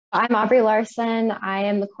I'm Aubrey Larsen. I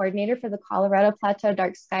am the coordinator for the Colorado Plateau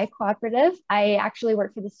Dark Sky Cooperative. I actually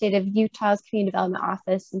work for the state of Utah's Community Development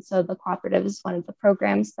Office, and so the cooperative is one of the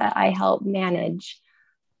programs that I help manage.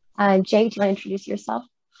 Jake, do you want to introduce yourself?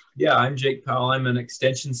 Yeah, I'm Jake Powell. I'm an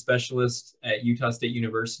extension specialist at Utah State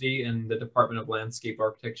University in the Department of Landscape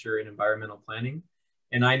Architecture and Environmental Planning.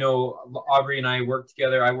 And I know Aubrey and I work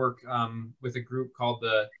together. I work with a group called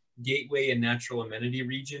the Gateway and Natural Amenity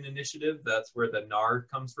Region Initiative. That's where the NAR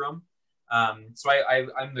comes from. I'm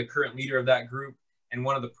the current leader of that group. And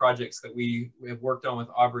one of the projects that we have worked on with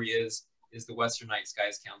Aubrey is the Western Night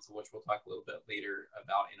Skies Council, which we'll talk a little bit later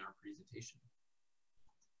about in our presentation.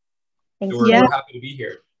 Thank So you. we're happy to be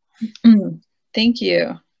here. Thank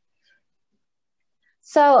you.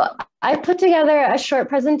 So I put together a short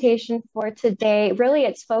presentation for today. Really,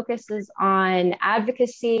 its focus is on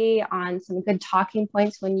advocacy, on some good talking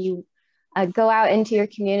points when you go out into your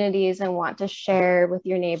communities and want to share with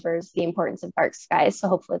your neighbors the importance of dark skies. So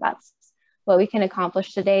hopefully that's what we can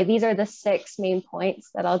accomplish today. These are the 6 main points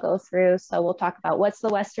that I'll go through. So we'll talk about what's the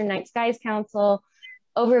Western Night Skies Council,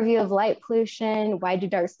 overview of light pollution, why do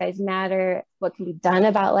dark skies matter, what can be done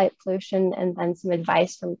about light pollution, and then some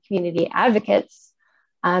advice from community advocates,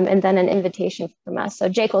 and then an invitation from us. So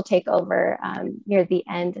Jake will take over near the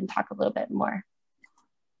end and talk a little bit more.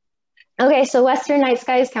 Okay, so Western Night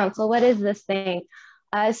Skies Council, what is this thing?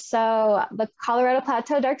 So the Colorado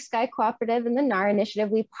Plateau Dark Sky Cooperative and the NAR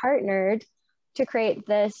initiative, we partnered to create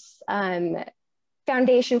this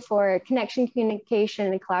foundation for connection,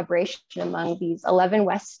 communication, and collaboration among these 11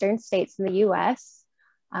 Western states in the US.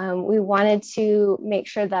 We wanted to make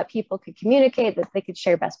sure that people could communicate, that they could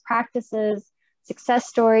share best practices, success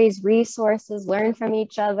stories, resources, learn from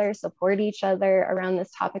each other, support each other around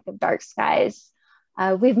this topic of dark skies.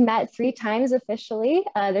 We've met 3 times officially.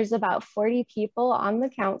 There's about 40 people on the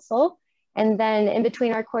council. And then in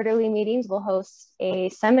between our quarterly meetings, we'll host a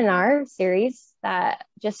seminar series that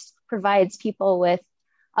just provides people with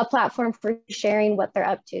a platform for sharing what they're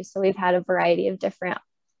up to. So we've had a variety of different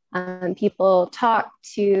people talk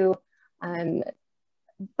to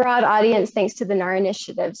broad audience thanks to the NAR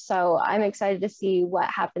initiative. So I'm excited to see what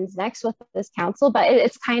happens next with this council, but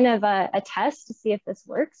it's kind of a test to see if this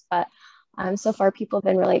works. But so far people have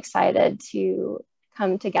been really excited to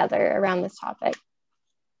come together around this topic.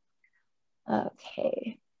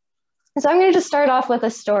 Okay, so I'm going to just start off with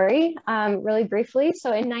a story really briefly.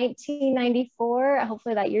 So in 1994,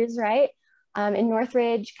 hopefully that year's right, in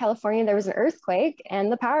Northridge, California, there was an earthquake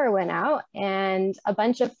and the power went out and a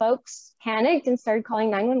bunch of folks panicked and started calling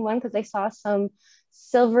 911 because they saw some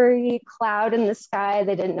silvery cloud in the sky.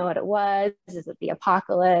 They didn't know what it was. Is it the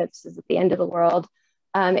apocalypse? Is it the end of the world?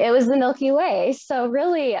 It was the Milky Way. So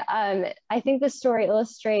really, I think this story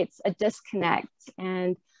illustrates a disconnect,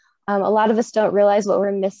 and a lot of us don't realize what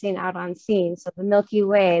we're missing out on seeing. So the Milky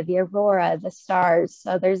Way, the aurora, the stars.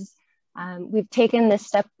 So we've taken this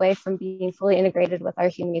step away from being fully integrated with our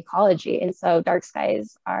human ecology. And so dark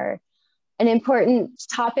skies are an important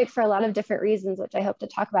topic for a lot of different reasons, which I hope to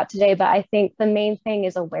talk about today. But I think the main thing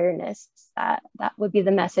is awareness. That would be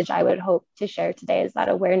the message I would hope to share today, is that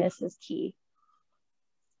awareness is key.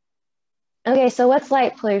 Okay, so what's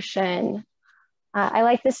light pollution? I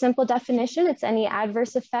like this simple definition. It's any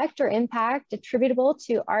adverse effect or impact attributable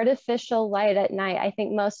to artificial light at night. I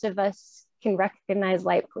think most of us can recognize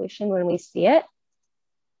light pollution when we see it.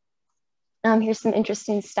 Here's some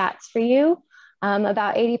interesting stats for you.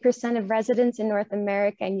 About 80% of residents in North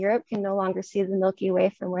America and Europe can no longer see the Milky Way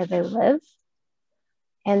from where they live.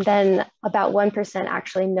 And then about 1%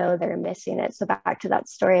 actually know they're missing it. So back to that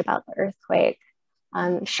story about the earthquake.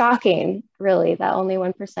 Shocking, really, that only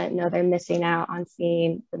 1% know they're missing out on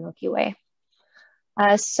seeing the Milky Way.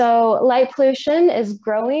 So light pollution is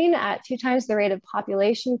growing at 2 times the rate of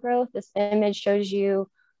population growth. This image shows you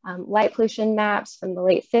light pollution maps from the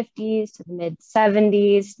late 50s to the mid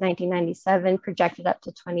 70s, 1997, projected up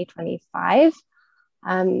to 2025.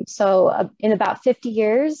 So in about 50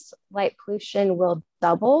 years, light pollution will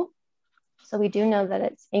double. So we do know that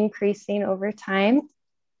it's increasing over time.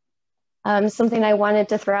 Something I wanted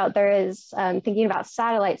to throw out there is thinking about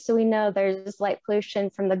satellites. So we know there's light pollution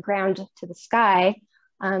from the ground to the sky,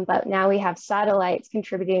 but now we have satellites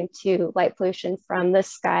contributing to light pollution from the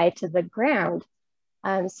sky to the ground.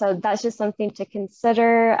 So that's just something to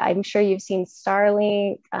consider. I'm sure you've seen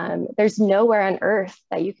Starlink. There's nowhere on Earth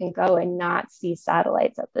that you can go and not see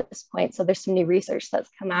satellites at this point. So there's some new research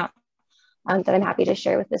that's come out that I'm happy to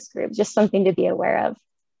share with this group, just something to be aware of.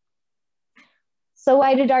 So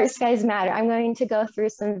why do dark skies matter? I'm going to go through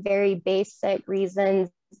some very basic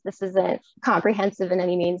reasons. This isn't comprehensive in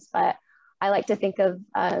any means, but I like to think of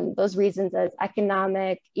those reasons as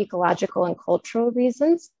economic, ecological, and cultural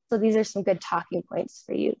reasons. So these are some good talking points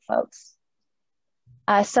for you folks.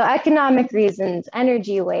 So economic reasons,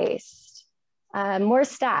 energy waste, more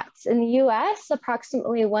stats. In the US,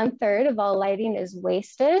 approximately 1/3 of all lighting is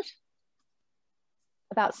wasted.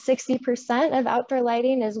 About 60% of outdoor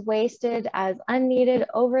lighting is wasted as unneeded,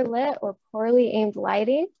 overlit, or poorly aimed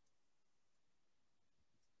lighting.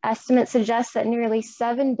 Estimates suggest that nearly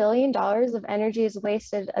 $7 billion of energy is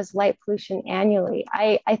wasted as light pollution annually.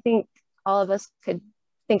 I think all of us could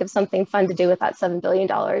think of something fun to do with that $7 billion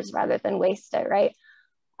rather than waste it, right?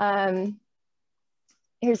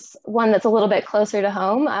 Here's one that's a little bit closer to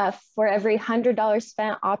home. For every $100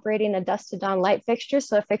 spent operating a dusk to dawn light fixture,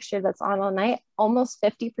 so a fixture that's on all night, almost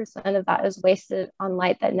 50% of that is wasted on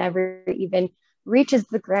light that never even reaches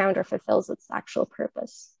the ground or fulfills its actual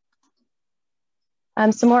purpose.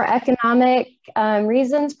 Some more economic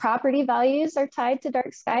reasons, property values are tied to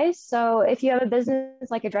dark skies. So if you have a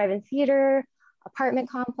business like a drive-in theater, apartment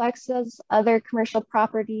complexes, other commercial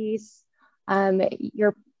properties,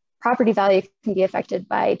 your property value can be affected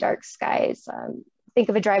by dark skies. Think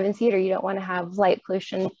of a drive-in theater. You don't want to have light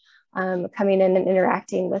pollution coming in and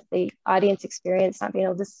interacting with the audience experience, not being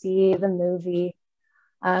able to see the movie.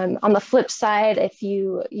 On the flip side, if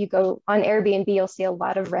you go on Airbnb, you'll see a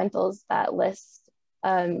lot of rentals that list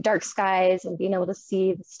dark skies and being able to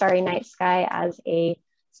see the starry night sky as a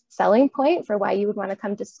selling point for why you would want to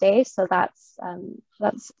come to stay. So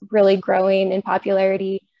that's really growing in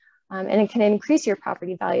popularity. And it can increase your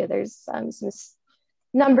property value. There's some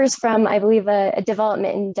numbers from, I believe, a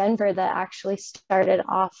development in Denver that actually started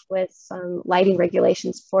off with some lighting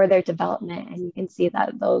regulations for their development. And you can see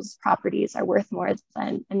that those properties are worth more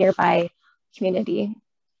than a nearby community,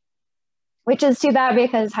 which is too bad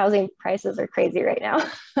because housing prices are crazy right now.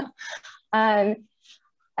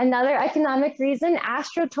 Another economic reason,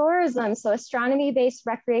 astrotourism. So astronomy-based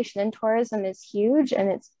recreation and tourism is huge and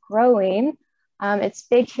it's growing. It's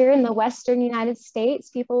big here in the Western United States.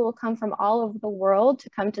 People will come from all over the world to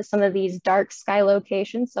come to some of these dark sky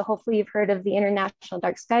locations. So hopefully you've heard of the International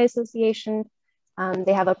Dark Sky Association.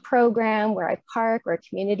 They have a program where a park or a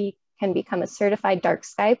community can become a certified dark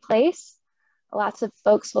sky place. Lots of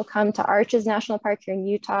folks will come to Arches National Park here in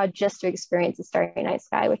Utah just to experience the starry night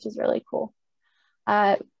sky, which is really cool.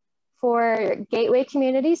 For gateway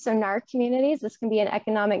communities, so NAR communities, this can be an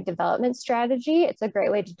economic development strategy. It's a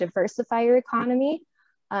great way to diversify your economy.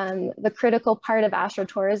 The critical part of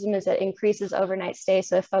astrotourism is it increases overnight stay.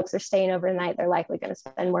 So if folks are staying overnight, they're likely going to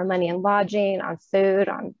spend more money on lodging, on food,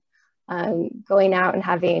 on going out and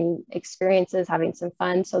having experiences, having some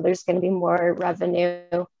fun. So there's going to be more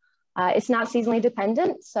revenue. It's not seasonally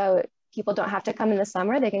dependent. So people don't have to come in the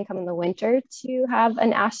summer. They can come in the winter to have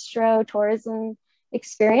an astrotourism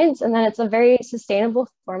experience. And then it's a very sustainable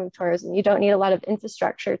form of tourism. You don't need a lot of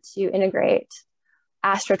infrastructure to integrate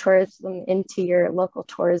astrotourism into your local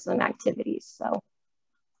tourism activities. So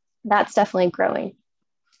that's definitely growing.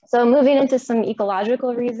 So moving into some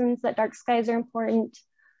ecological reasons that dark skies are important,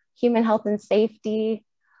 human health and safety.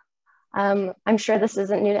 I'm sure this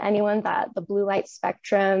isn't new to anyone that the blue light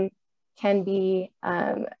spectrum can be,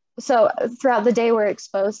 so throughout the day, we're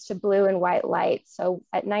exposed to blue and white light. So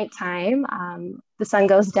at nighttime, the sun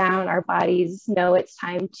goes down, our bodies know it's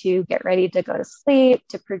time to get ready to go to sleep,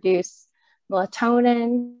 to produce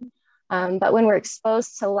melatonin. But when we're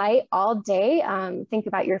exposed to light all day, think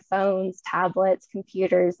about your phones, tablets,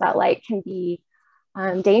 computers, that light can be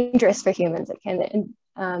dangerous for humans. It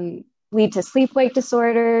can lead to sleep-wake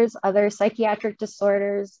disorders, other psychiatric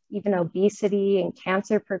disorders, even obesity and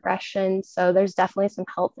cancer progression. So there's definitely some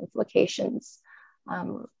health implications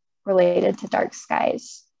related to dark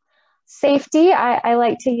skies. Safety, I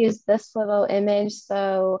like to use this little image.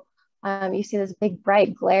 So you see this big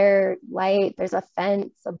bright glare light, there's a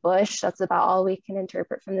fence, a bush, that's about all we can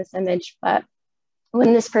interpret from this image. But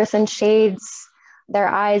when this person shades their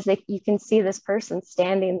eyes, you can see this person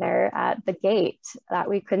standing there at the gate that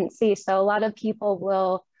we couldn't see. So a lot of people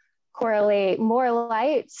will correlate more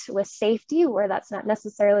light with safety, where that's not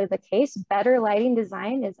necessarily the case. Better lighting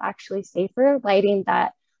design is actually safer lighting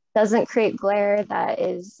that doesn't create glare, that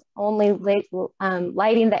is only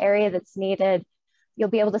lighting the area that's needed. You'll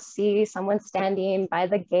be able to see someone standing by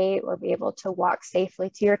the gate or be able to walk safely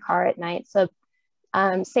to your car at night. So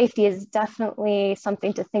safety is definitely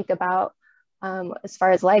something to think about. As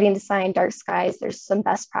far as lighting design, dark skies, there's some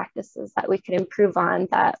best practices that we can improve on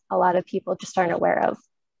that a lot of people just aren't aware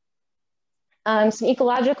of. Some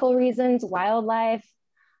ecological reasons, wildlife,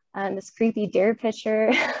 this creepy deer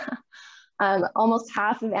picture. Almost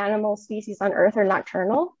half of animal species on Earth are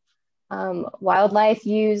nocturnal. Wildlife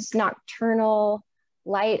use nocturnal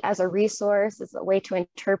light as a resource, as a way to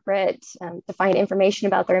interpret, to find information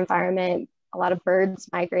about their environment. A lot of birds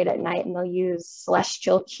migrate at night and they'll use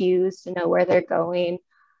celestial cues to know where they're going.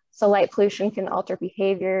 So light pollution can alter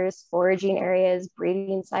behaviors, foraging areas,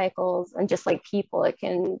 breeding cycles, and just like people, it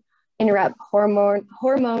can interrupt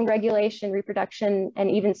hormone regulation, reproduction,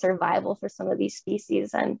 and even survival for some of these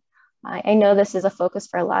species. And I know this is a focus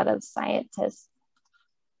for a lot of scientists.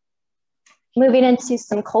 Moving into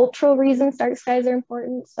some cultural reasons dark skies are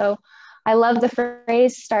important. So I love the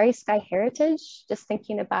phrase starry sky heritage, just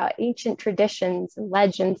thinking about ancient traditions and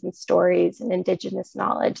legends and stories and indigenous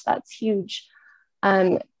knowledge. That's huge.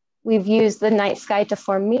 We've used the night sky to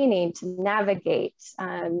form meaning, to navigate.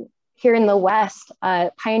 Here in the West,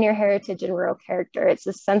 pioneer heritage and rural character, it's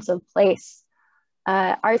a sense of place.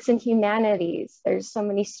 Arts and humanities, there's so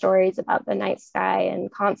many stories about the night sky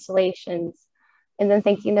and constellations. And then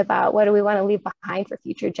thinking about what do we want to leave behind for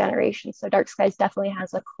future generations. So dark skies definitely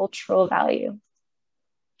has a cultural value.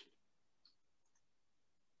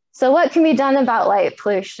 So what can be done about light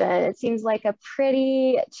pollution? It seems like a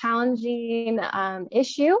pretty challenging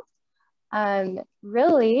issue.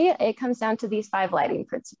 Really, it comes down to these 5 lighting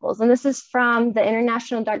principles. And this is from the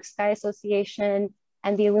International Dark Sky Association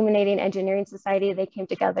and the Illuminating Engineering Society. They came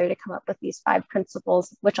together to come up with these 5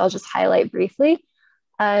 principles, which I'll just highlight briefly.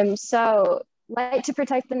 So light to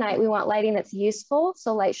protect the night, we want lighting that's useful.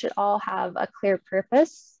 So light should all have a clear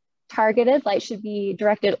purpose. Targeted, light should be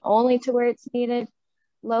directed only to where it's needed.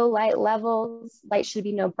 Low light levels, light should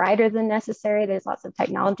be no brighter than necessary. There's lots of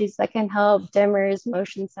technologies that can help, dimmers,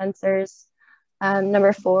 motion sensors.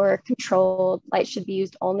 Number 4, controlled, light should be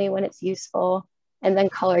used only when it's useful. And then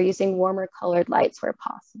color, using warmer colored lights where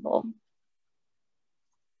possible.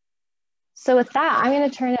 So with that, I'm going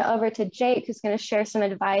to turn it over to Jake, who's going to share some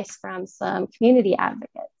advice from some community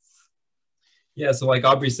advocates. Yeah, so like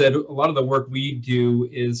Aubrey said, a lot of the work we do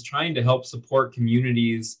is trying to help support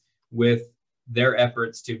communities with their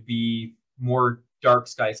efforts to be more dark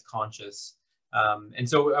skies conscious. And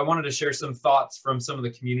so I wanted to share some thoughts from some of the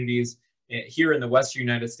communities here in the Western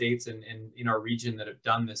United States and in our region that have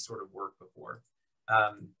done this sort of work before.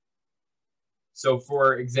 So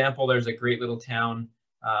for example, there's a great little town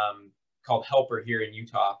called Helper here in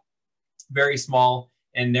Utah, very small,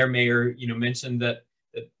 and their mayor, mentioned that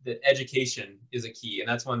education is a key, and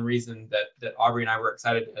that's one reason that Aubrey and I were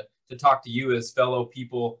excited to talk to you as fellow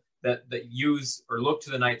people that use or look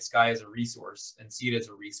to the night sky as a resource and see it as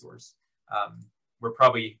a resource. We're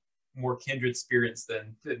probably more kindred spirits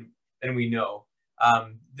than we know.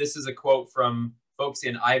 This is a quote from folks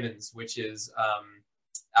in Ivins, which is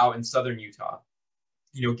out in southern Utah.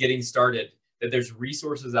 Getting started, that there's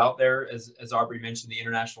resources out there. As Aubrey mentioned, the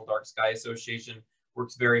International Dark Sky Association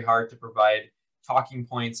works very hard to provide talking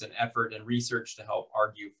points and effort and research to help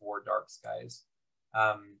argue for dark skies.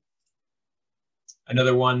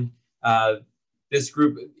 Another one, this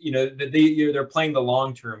group, they're playing the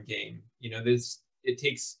long-term game. It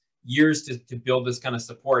takes years to build this kind of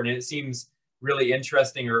support, and it seems really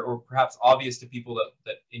interesting or perhaps obvious to people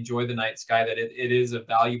that enjoy the night sky that it is a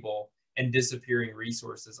valuable and disappearing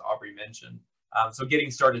resource, as Aubrey mentioned. So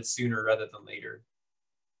getting started sooner rather than later.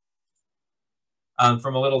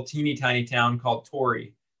 From a little teeny tiny town called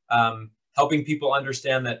Torrey, helping people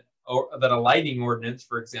understand that a lighting ordinance,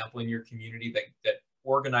 for example, in your community that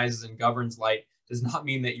organizes and governs light does not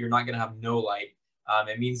mean that you're not going to have no light.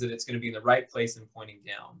 It means that it's going to be in the right place and pointing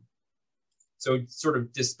down. So sort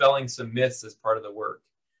of dispelling some myths as part of the work.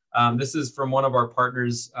 This is from one of our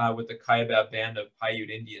partners with the Kaibab Band of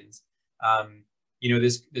Paiute Indians.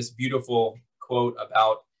 This beautiful quote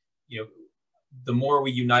about, the more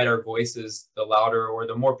we unite our voices, the louder, or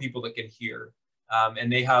the more people that can hear.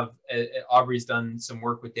 And they have, Aubrey's done some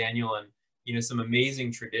work with Daniel and, some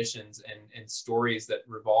amazing traditions and stories that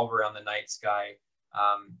revolve around the night sky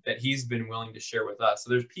that he's been willing to share with us.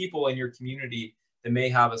 So there's people in your community that may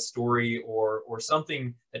have a story or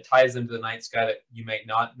something that ties them to the night sky that you might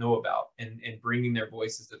not know about, and bringing their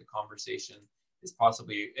voices to the conversation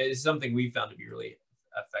is something we found to be really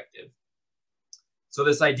effective. So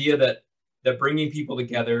this idea that bringing people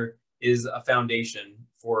together is a foundation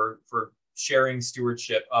for sharing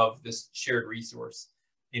stewardship of this shared resource.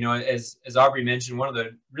 As Aubrey mentioned, one of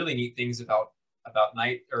the really neat things about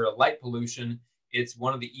night or light pollution, it's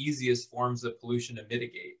one of the easiest forms of pollution to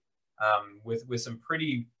mitigate. With some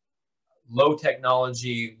pretty low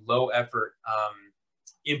technology, low effort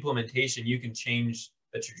implementation, you can change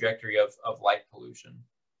the trajectory of light pollution.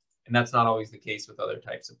 And that's not always the case with other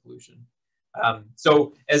types of pollution.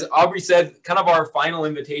 So as Aubrey said, kind of our final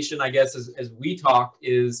invitation, I guess, as we talk,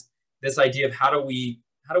 is this idea of how do we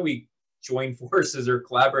join forces or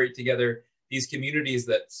collaborate together, these communities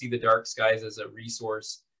that see the dark skies as a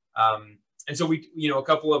resource. And so we, a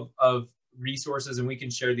couple of resources, and we can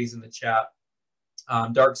share these in the chat.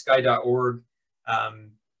 Darksky.org.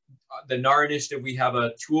 The NAR initiative, we have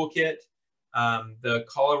a toolkit. The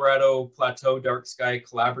Colorado Plateau Dark Sky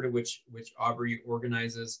Collaborative, which Aubrey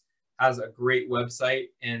organizes, has a great website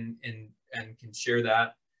and can share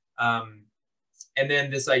that. And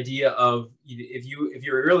then this idea of, if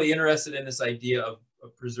you're really interested in this idea of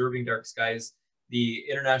preserving dark skies, the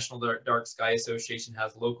International Dark Sky Association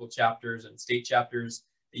has local chapters and state chapters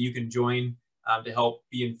that you can join to help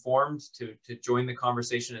be informed, to join the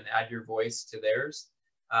conversation and add your voice to theirs.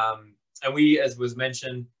 And we, as was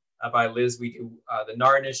mentioned by Liz, we do the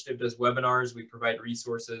NAR initiative does webinars, we provide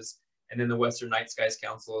resources, and then the Western Night Skies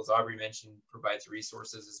Council, as Aubrey mentioned, provides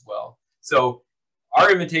resources as well. So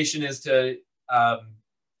our invitation is to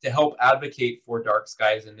help advocate for dark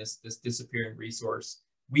skies and this disappearing resource.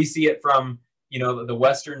 We see it from the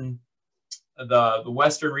western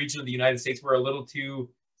region of the United States. We're a little too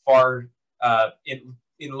far in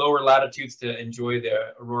lower latitudes to enjoy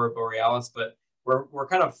the aurora borealis, but we're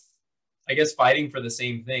kind of, I guess, fighting for the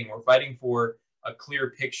same thing. We're fighting for a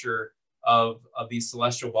clear picture of these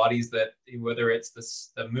celestial bodies, that whether it's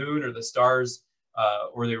the moon or the stars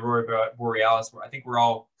or the aurora borealis, I think we're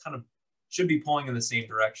all kind of should be pulling in the same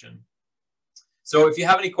direction. So if you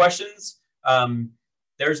have any questions,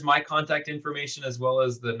 there's my contact information, as well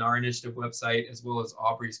as the NAR Initiative website, as well as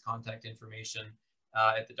Aubrey's contact information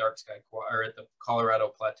at the at the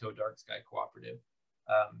Colorado Plateau Dark Sky Cooperative.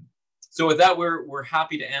 So with that, we're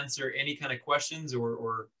happy to answer any kind of questions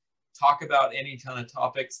or talk about any kind of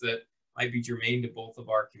topics that might be germane to both of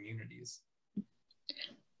our communities.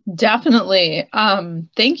 Definitely.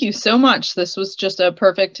 Thank you so much. This was just a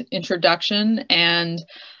perfect introduction, and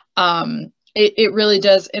it really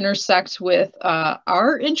does intersect with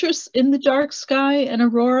our interests in the dark sky and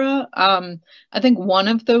aurora. I think one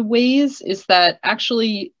of the ways is that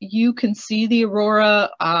actually you can see the aurora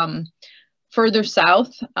further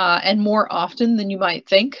south and more often than you might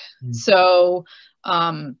think. Mm. So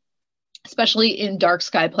especially in dark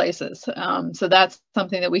sky places. So that's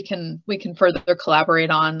something that we can further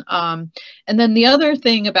collaborate on. And then the other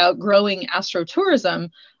thing about growing astrotourism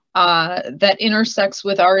that intersects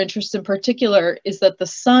with our interest in particular is that the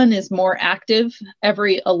sun is more active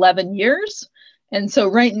every 11 years. And so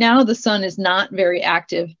right now the sun is not very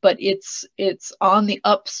active, but it's on the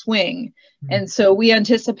upswing. And so we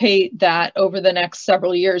anticipate that over the next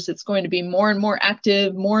several years, it's going to be more and more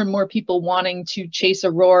active, more and more people wanting to chase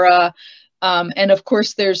aurora. And of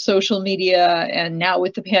course, there's social media. And now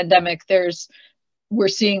with the pandemic, we're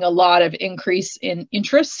seeing a lot of increase in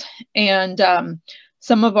interest. And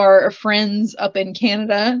some of our friends up in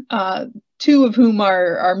Canada, two of whom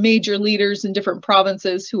are major leaders in different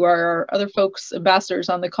provinces, who are our other folks, ambassadors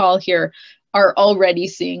on the call here, are already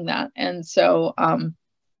seeing that. And so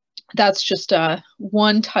that's just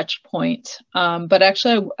one touch point. But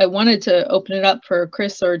actually, I wanted to open it up for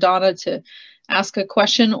Chris or Donna to ask a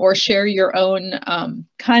question or share your own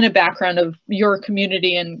kind of background of your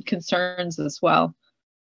community and concerns as well.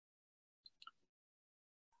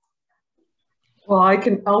 Well,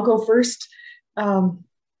 I'll go first.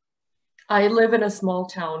 I live in a small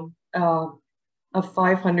town of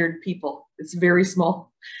 500 people. It's very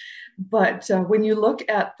small. But when you look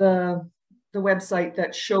at the website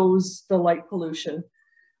that shows the light pollution,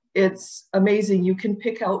 it's amazing. You can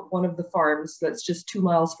pick out one of the farms that's just 2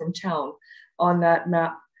 miles from town on that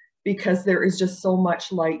map, because there is just so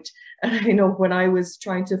much light. And I know when I was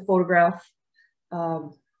trying to photograph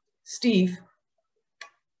Steve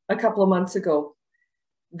a couple of months ago,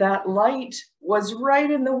 that light was right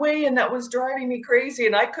in the way, and that was driving me crazy.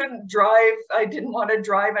 And I couldn't drive. I didn't want to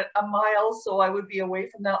drive a mile, so I would be away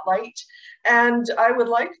from that light. And I would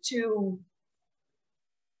like to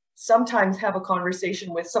sometimes have a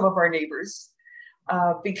conversation with some of our neighbors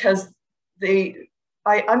because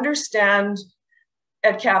I understand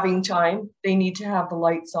at calving time, they need to have the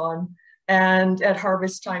lights on. And at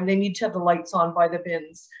harvest time, they need to have the lights on by the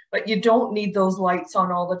bins, but you don't need those lights on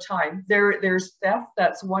all the time. There's theft.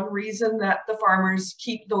 That's one reason that the farmers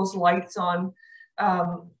keep those lights on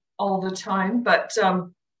all the time. But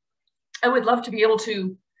I would love to be able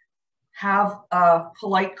to have a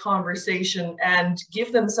polite conversation and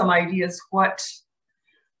give them some ideas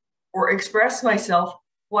or express myself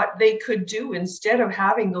what they could do instead of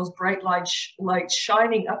having those bright lights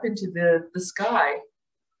shining up into the sky.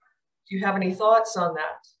 Do you have any thoughts on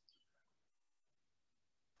that?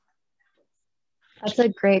 That's a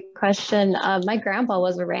great question. My grandpa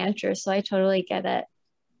was a rancher, so I totally get it.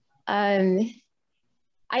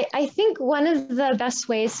 I think one of the best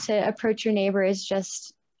ways to approach your neighbor is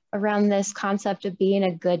just around this concept of being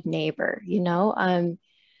a good neighbor, you know?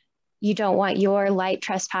 You don't want your light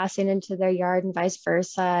trespassing into their yard and vice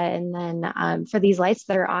versa. And then for these lights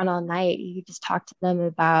that are on all night, you just talk to them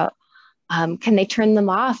about, can they turn them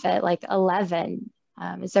off at like 11?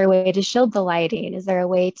 Is there a way to shield the lighting? Is there a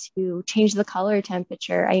way to change the color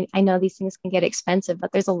temperature? I know these things can get expensive,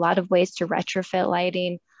 but there's a lot of ways to retrofit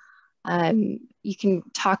lighting. You can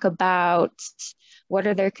talk about what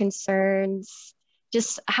are their concerns.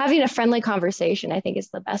 Just having a friendly conversation, I think, is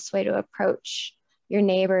the best way to approach your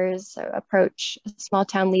neighbors, approach small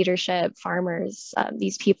town leadership, farmers,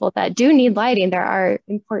 these people that do need lighting. There are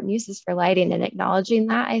important uses for lighting, and acknowledging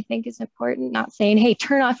that, I think, is important. Not saying, hey,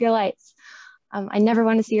 turn off your lights. I never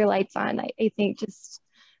want to see your lights on. I think just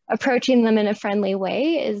approaching them in a friendly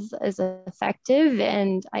way is effective.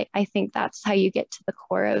 And I think that's how you get to the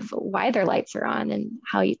core of why their lights are on and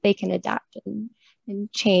how they can adapt and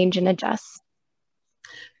change and adjust.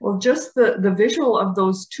 Well, just the visual of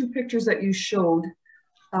those two pictures that you showed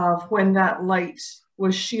of when that light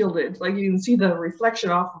was shielded, like you can see the reflection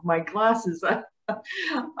off of my glasses.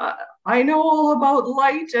 I know all about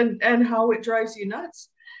light and how it drives you nuts.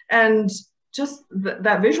 And just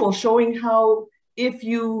that visual showing how if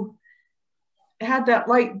you had that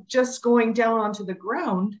light just going down onto the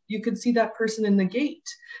ground, you could see that person in the gate.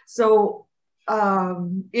 So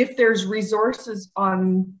if there's resources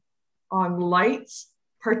on lights,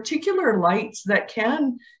 particular lights that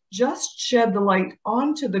can just shed the light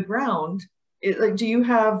onto the ground, like, do you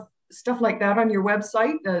have stuff like that on your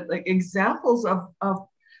website, like examples of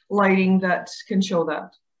lighting that can show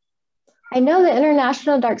that? I know the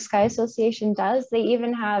International Dark Sky Association does. They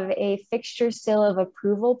even have a fixture seal of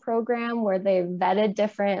approval program where they've vetted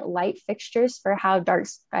different light fixtures for how dark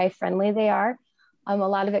sky friendly they are. A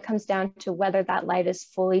lot of it comes down to whether that light is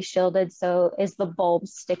fully shielded. So is the bulb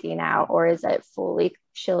sticking out, or is it fully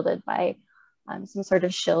shielded by some sort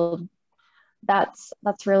of shield? That's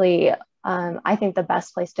really, I think the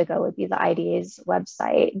best place to go would be the IDA's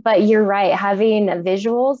website. But you're right, having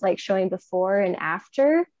visuals like showing before and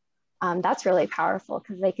after, that's really powerful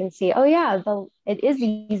because they can see, oh yeah, it is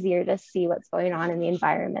easier to see what's going on in the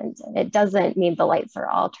environment. And it doesn't mean the lights are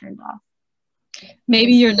all turned off.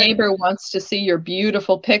 Maybe your neighbor wants to see your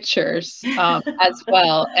beautiful pictures as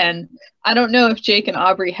well. And I don't know if Jake and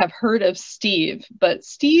Aubrey have heard of Steve, but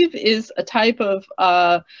Steve is a type of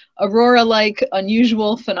aurora-like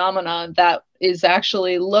unusual phenomenon that is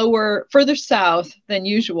actually further south than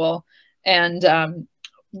usual, and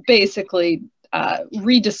basically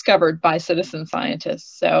rediscovered by citizen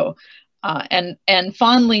scientists. So, and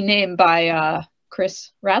fondly named by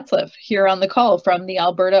Chris Ratzliff here on the call from the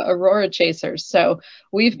Alberta Aurora Chasers. So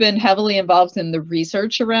we've been heavily involved in the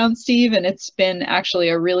research around Steve, and it's been actually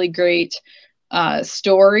a really great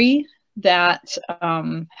story that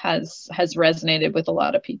has resonated with a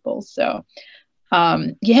lot of people. So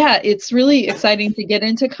yeah, it's really exciting to get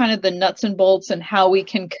into kind of the nuts and bolts and how we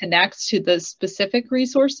can connect to the specific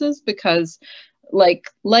resources, because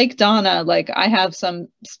like Donna, like I have some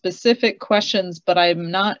specific questions, but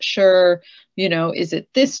I'm not sure, you know, is it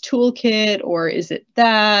this toolkit or is it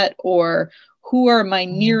that, or who are my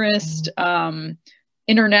nearest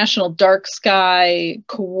international dark sky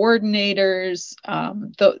coordinators?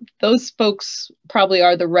 Those folks probably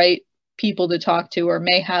are the right people to talk to, or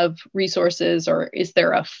may have resources, or is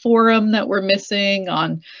there a forum that we're missing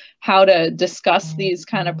on how to discuss these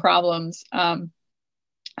kind of problems?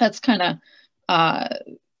 That's kind of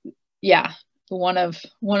yeah, one of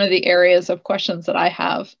the areas of questions that I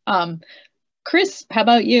have. Chris, how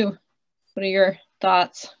about you? What are your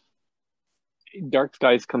thoughts? Dark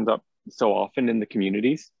skies comes up so often in the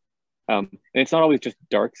communities, and it's not always just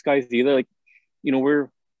dark skies either. Like, you know,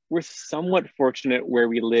 we're somewhat fortunate where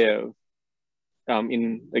we live.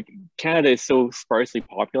 In like Canada is so sparsely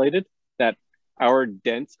populated that our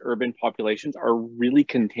dense urban populations are really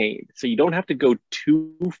contained. So you don't have to go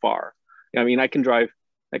too far. I mean, I can drive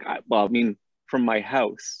from my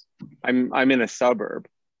house, I'm in a suburb,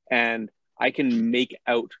 and I can make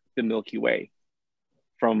out the Milky Way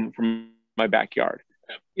from my backyard.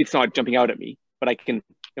 It's not jumping out at me, but I can,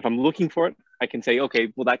 if I'm looking for it, I can say,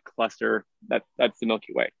 okay, well, that cluster, that's the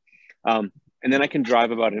Milky Way. And then I can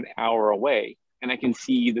drive about an hour away and I can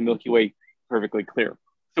see the Milky Way perfectly clear.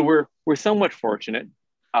 So we're somewhat fortunate,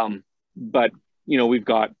 but you know, we've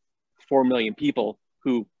got 4 million people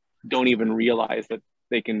who don't even realize that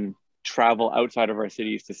they can travel outside of our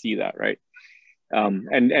cities to see that, right?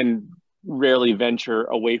 And rarely venture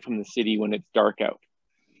away from the city when it's dark out.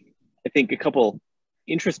 I think a couple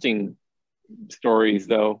interesting stories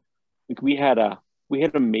though, like we had a we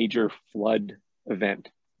had a major flood event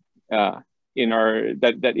in our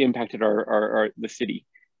that impacted the city,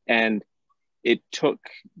 and it took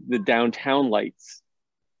the downtown lights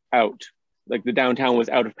out. Like the downtown was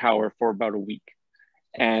out of power for about a week,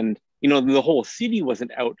 and you know the whole city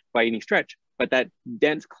wasn't out by any stretch, but that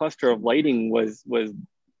dense cluster of lighting was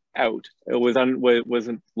out. It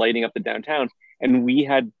wasn't lighting up the downtown, and we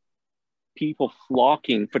had people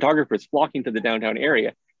flocking, photographers flocking to the downtown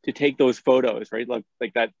area to take those photos, right?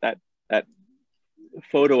 Like that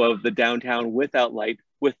photo of the downtown without light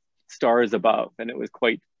with stars above, and it was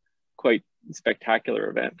quite spectacular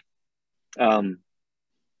event.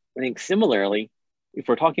 I think similarly, if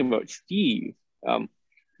we're talking about Steve,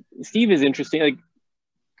 Steve is interesting. Like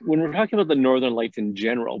when we're talking about the northern lights in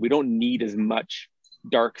general, we don't need as much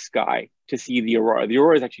dark sky to see the aurora. The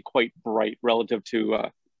aurora is actually quite bright relative to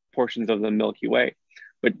portions of the Milky Way,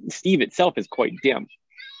 but Steve itself is quite dim.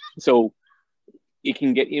 So it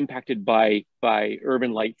can get impacted by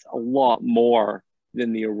urban lights a lot more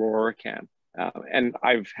than the aurora can. And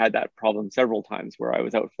I've had that problem several times where I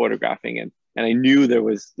was out photographing and I knew there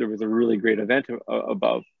was a really great event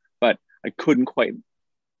above, but I couldn't quite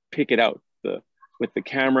pick it out with the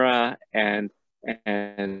camera and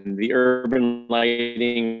the urban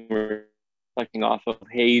lighting reflecting off of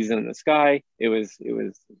haze in the sky. It was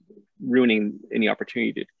ruining any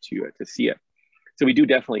opportunity to see it. So we do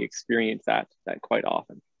definitely experience that quite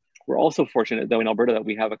often. We're also fortunate though in Alberta that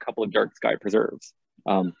we have a couple of dark sky preserves.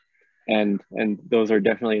 And those are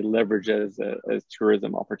definitely leveraged as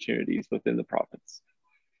tourism opportunities within the province.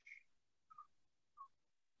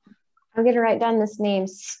 I'm going to write down this name,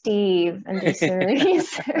 Steve, and do some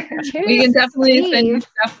research. We can definitely send you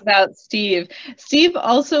stuff about Steve. Steve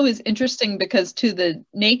also is interesting because to the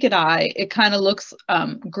naked eye, it kind of looks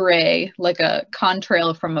gray, like a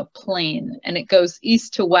contrail from a plane, and it goes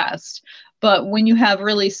east to west. But when you have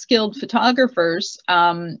really skilled photographers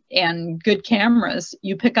and good cameras,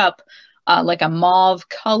 you pick up like a mauve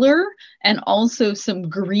color and also some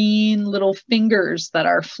green little fingers that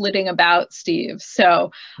are flitting about, Steve.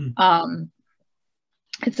 So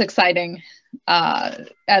it's exciting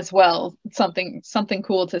as well. Something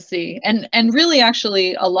cool to see. And really,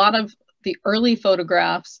 actually, a lot of the early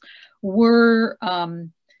photographs were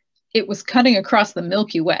it was cutting across the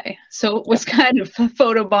Milky Way. So it was kind of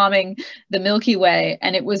photobombing the Milky Way.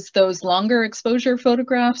 And it was those longer exposure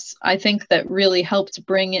photographs, I think, that really helped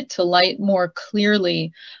bring it to light more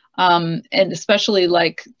clearly. And especially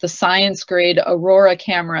like the science grade Aurora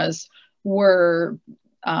cameras were,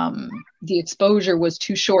 the exposure was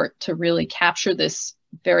too short to really capture this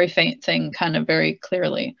very faint thing kind of very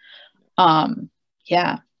clearly.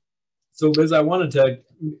 Yeah. So Liz, I wanted to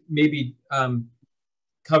maybe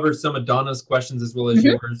cover some of Donna's questions as well as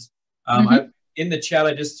yours. In the chat,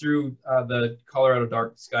 I just threw the Colorado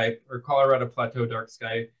Dark Sky or Colorado Plateau Dark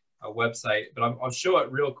Sky website, but I'll show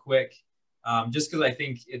it real quick, just because I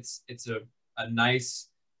think it's a nice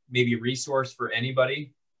maybe resource for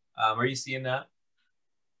anybody. Are you seeing that?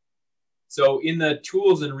 So in the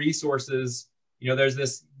tools and resources, you know, there's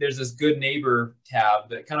this good neighbor tab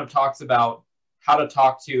that kind of talks about how to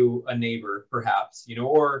talk to a neighbor, perhaps, you know,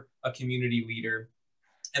 or a community leader.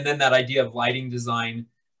 And then that idea of lighting design,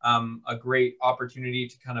 a great opportunity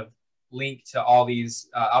to kind of link to all these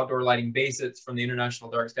outdoor lighting basics from the International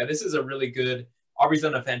Dark Sky. This is a really good, Aubrey's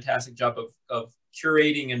done a fantastic job of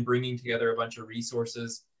curating and bringing together a bunch of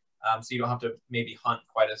resources, so you don't have to maybe hunt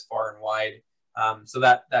quite as far and wide. So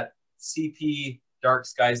that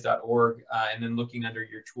cpdarkskies.org, and then looking under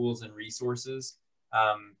your tools and resources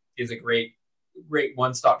is a great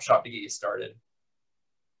one-stop shop to get you started.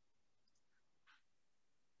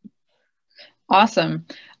 Awesome.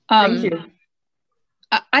 Thank you.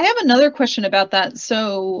 I have another question about that.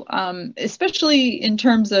 So especially in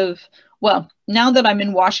terms of, well, now that I'm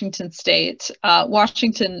in Washington State,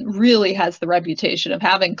 Washington really has the reputation of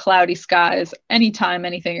having cloudy skies anytime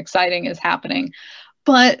anything exciting is happening.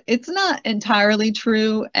 But it's not entirely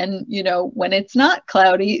true. And, you know, when it's not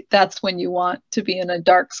cloudy, that's when you want to be in a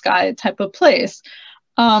dark sky type of place.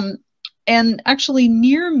 And actually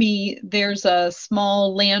near me, there's a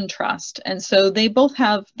small land trust. And so they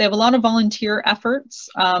have a lot of volunteer efforts,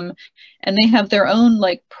 and they have their own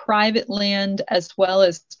like private land as well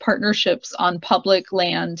as partnerships on public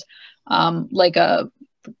land, like a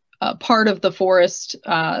part of the forest,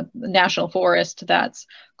 national forest, that's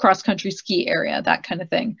cross-country ski area, that kind of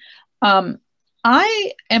thing.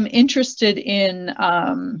 I am interested in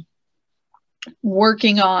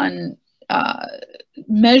working on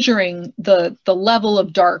measuring the level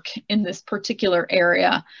of dark in this particular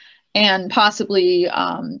area and possibly,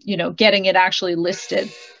 you know, getting it actually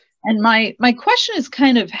listed. And my question is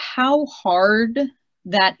kind of how hard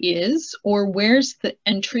that is, or where's the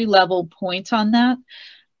entry level point on that?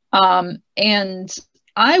 And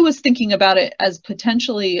I was thinking about it as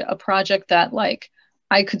potentially a project that like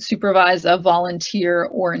I could supervise a volunteer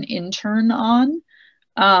or an intern on.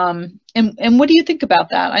 And what do you think about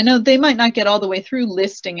that? I know they might not get all the way through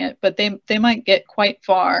listing it, but they might get quite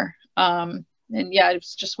far. And yeah, I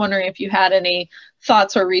was just wondering if you had any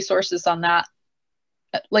thoughts or resources on that.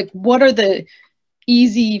 Like, what are the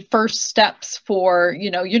easy first steps for,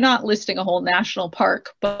 you know, you're not listing a whole national park,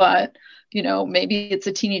 but, you know, maybe it's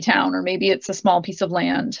a teeny town or maybe it's a small piece of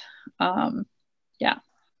land. Yeah.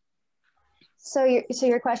 So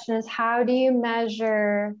your question is, how do you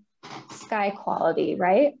measure sky quality,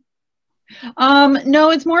 right?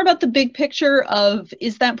 No, it's more about the big picture of,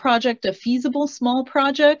 is that project a feasible small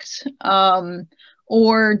project?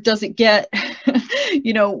 Or does it get,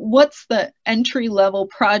 you know, what's the entry level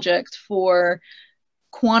project for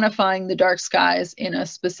quantifying the dark skies in a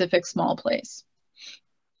specific small place?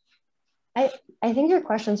 I think your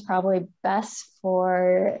question is probably best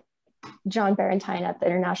for John Barentine at the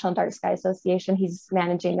International Dark Sky Association. He's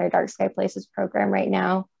managing their Dark Sky Places program right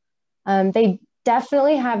now. They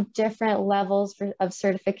definitely have different levels of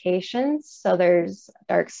certifications. So there's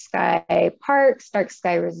dark sky parks, dark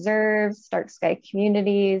sky reserves, dark sky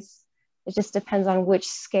communities. It just depends on which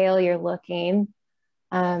scale you're looking.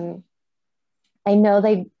 I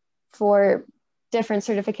know for different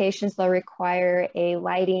certifications, they'll require a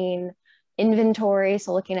lighting inventory,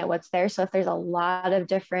 so looking at what's there. So if there's a lot of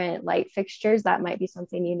different light fixtures, that might be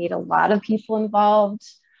something you need a lot of people involved,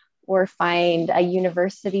 or find a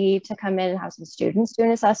university to come in and have some students do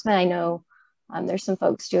an assessment. I know there's some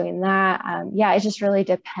folks doing that. Yeah, it just really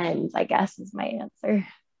depends, I guess, is my answer.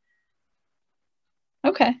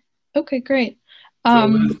 Okay, great.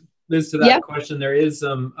 So Liz, to that yeah. question, there is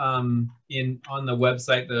some on the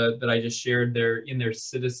website that I just shared there in their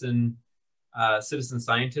citizen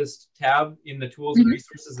scientist tab in the tools and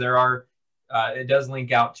resources. There are it does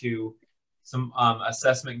link out to some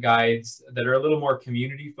assessment guides that are a little more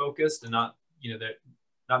community focused and not, you know, they're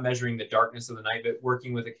not measuring the darkness of the night, but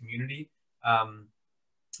working with a community.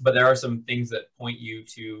 But there are some things that point you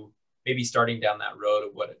to maybe starting down that road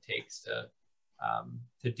of what it takes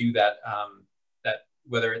to do that. That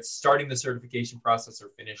whether it's starting the certification process or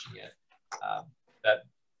finishing it,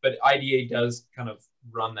 but IDA does kind of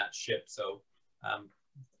run that ship. So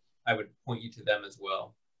I would point you to them as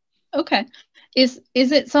well. Okay. Is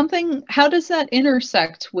it something, how does that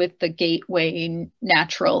intersect with the Gateway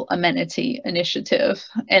Natural Amenity Initiative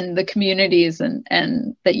and the communities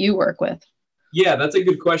and that you work with? Yeah, that's a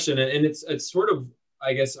good question. And it's sort of,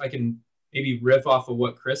 I guess I can maybe riff off of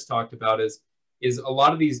what Chris talked about is a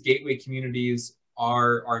lot of these gateway communities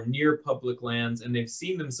are near public lands, and they've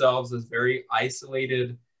seen themselves as very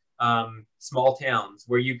isolated small towns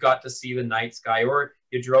where you got to see the night sky, or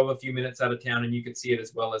you drove a few minutes out of town and you could see it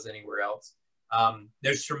as well as anywhere else.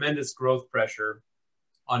 There's tremendous growth pressure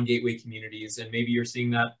on gateway communities, and maybe you're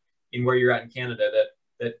seeing that in where you're at in Canada,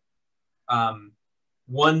 that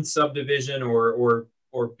one subdivision or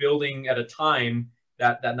building at a time,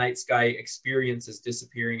 that night sky experience is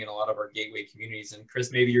disappearing in a lot of our gateway communities. And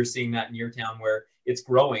Chris, maybe you're seeing that in your town where it's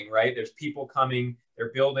growing, right? There's people coming,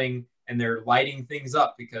 they're building, and they're lighting things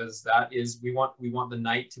up because that is, we want the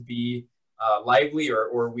night to be lively,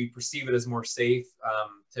 or we perceive it as more safe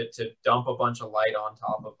to dump a bunch of light on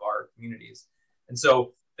top of our communities. And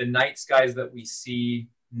so the night skies that we see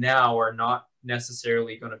now are not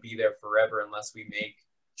necessarily going to be there forever unless we make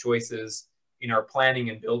choices in our planning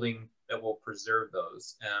and building that will preserve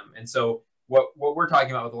those. And so what we're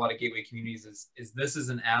talking about with a lot of gateway communities is this is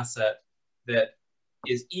an asset that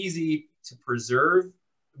is easy to preserve,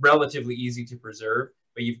 relatively easy to preserve,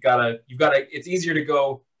 but you've got to, it's easier to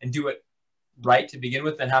go and do it right to begin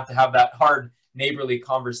with than have to have that hard neighborly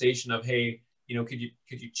conversation of, hey, you know, could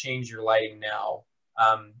you change your lighting now?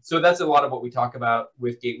 So that's a lot of what we talk about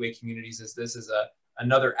with gateway communities, is this is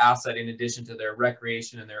another asset in addition to their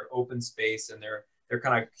recreation and their open space and their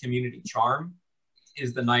kind of community charm.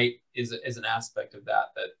 Is the night is an aspect of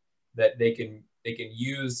that they can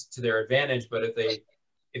use to their advantage, but if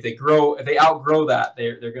they outgrow that,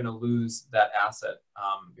 they're going to lose that asset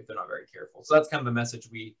if they're not very careful. So that's kind of the message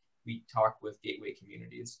we talk with gateway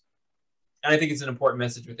communities, and I think it's an important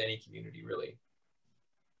message with any community, really.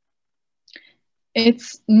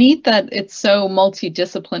 It's neat that it's so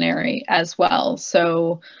multidisciplinary as well.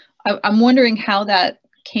 So I'm wondering how that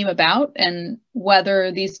came about and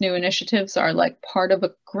whether these new initiatives are like part of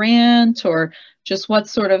a grant, or just what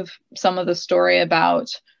sort of some of the story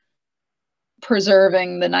about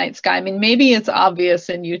preserving the night sky. I mean, maybe it's obvious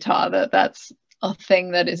in Utah that that's a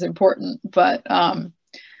thing that is important, but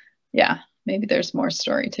yeah, maybe there's more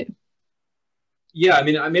story too. Yeah, I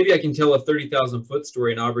mean, maybe I can tell a 30,000 foot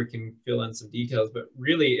story and Aubrey can fill in some details, but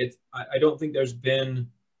really I don't think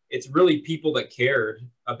it's really people that cared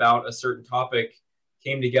about a certain topic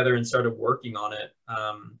came together and started working on it,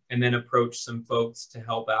 and then approached some folks to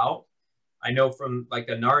help out. I know from like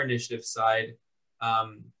the NAR initiative side,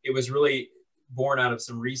 it was really born out of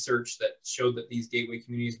some research that showed that these gateway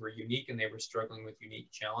communities were unique and they were struggling with unique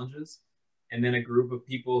challenges. And then a group of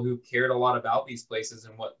people who cared a lot about these places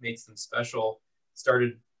and what makes them special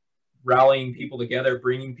started rallying people together,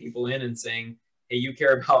 bringing people in and saying, hey, you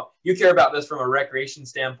care about this from a recreation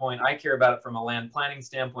standpoint. I care about it from a land planning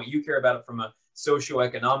standpoint. You care about it from a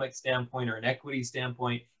socioeconomic standpoint or an equity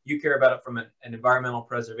standpoint. You care about it from an environmental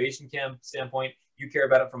preservation standpoint. You care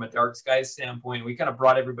about it from a dark skies standpoint. We kind of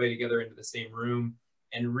brought everybody together into the same room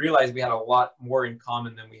and realized we had a lot more in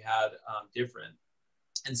common than we had different.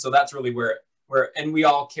 And so that's really where and we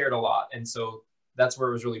all cared a lot. And so that's where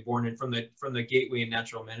it was really born. And from the Gateway and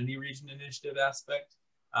Natural Amenity Region Initiative aspect,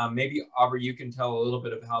 maybe Aubrey, you can tell a little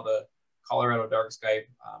bit of how the Colorado Dark Sky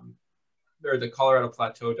or the Colorado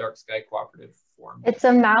Plateau Dark Sky Cooperative formed. It's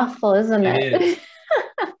a mouthful, isn't it? It is.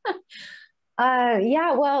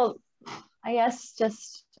 Yeah, well, I guess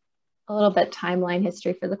just a little bit timeline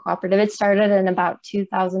history for the cooperative. It started in about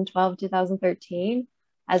 2012, 2013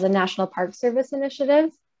 as a National Park Service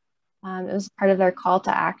initiative. It was part of their call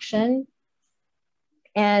to action.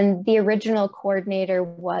 And the original coordinator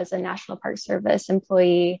was a National Park Service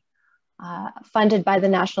employee funded by the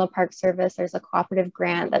National Park Service. There's a cooperative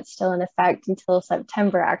grant that's still in effect until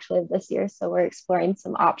September actually of this year. So we're exploring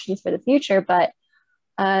some options for the future, but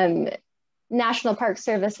National Park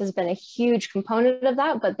Service has been a huge component of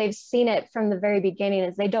that, but they've seen it from the very beginning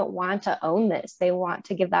as they don't want to own this. They want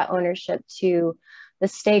to give that ownership to the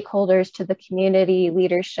stakeholders, to the community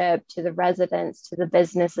leadership, to the residents, to the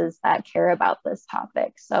businesses that care about this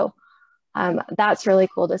topic. So that's really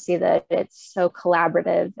cool to see that it's so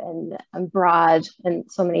collaborative and broad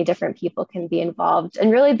and so many different people can be involved.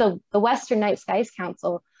 And really the Western Night Skies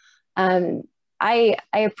Council, I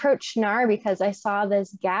approached NAR because I saw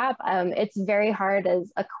this gap. It's very hard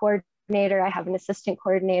as a coordinator. I have an assistant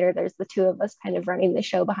coordinator. There's the two of us kind of running the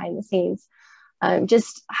show behind the scenes.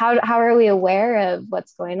 Just how are we aware of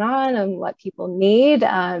what's going on and what people need?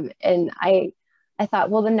 And I thought,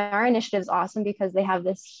 well, the NAR initiative is awesome because they have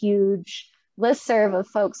this huge listserv of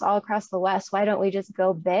folks all across the West. Why don't we just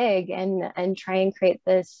go big and try and create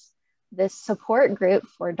this support group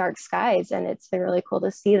for dark skies? And it's been really cool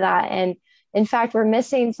to see that. And in fact, we're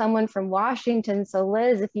missing someone from Washington. So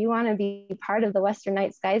Liz, if you want to be part of the Western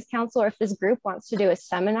Night Skies Council, or if this group wants to do a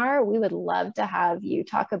seminar, we would love to have you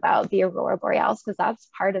talk about the Aurora Borealis, because that's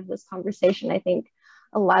part of this conversation. I think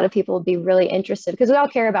a lot of people would be really interested because we all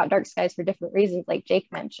care about dark skies for different reasons, like Jake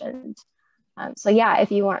mentioned. So yeah,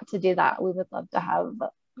 if you want to do that, we would love to have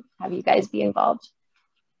you guys be involved.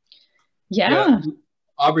 Yeah.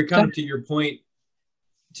 Aubrey, kind of to your point,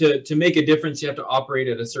 to make a difference, you have to operate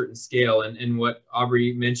at a certain scale. And what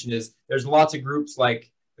Aubrey mentioned is there's lots of groups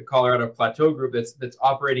like the Colorado Plateau Group that's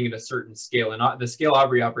operating at a certain scale. And the scale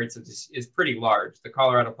Aubrey operates at is pretty large. The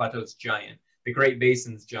Colorado Plateau is giant. The Great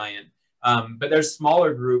Basin's giant. But there's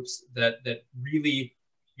smaller groups that really,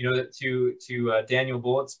 to Daniel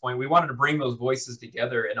Bullett's point, we wanted to bring those voices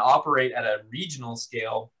together and operate at a regional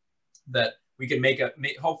scale that we can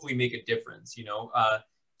hopefully make a difference,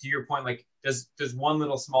 to your point, like, does one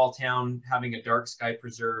little small town having a dark sky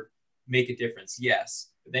preserve make a difference? Yes.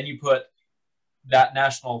 But then you put that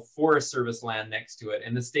National Forest Service land next to it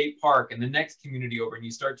and the state park and the next community over, and you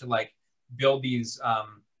start to like build these,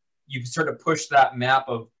 you sort of push that map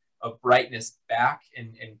of brightness back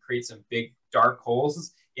and create some big dark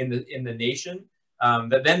holes in the nation.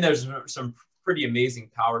 That then there's some pretty amazing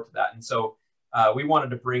power to that. And so we wanted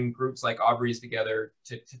to bring groups like Aubrey's together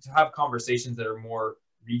to have conversations that are more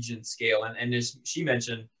region scale. And as she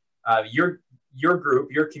mentioned, your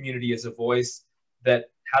group, your community is a voice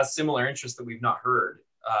that has similar interests that we've not heard,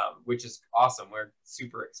 which is awesome. We're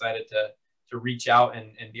super excited to reach out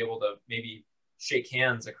and be able to maybe shake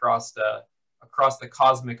hands across the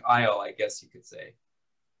cosmic aisle, I guess you could say.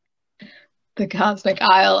 The cosmic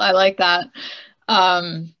aisle, I like that.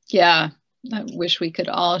 Yeah, I wish we could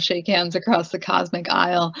all shake hands across the cosmic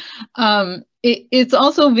aisle. It's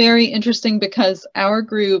also very interesting because our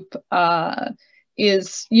group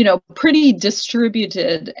is, pretty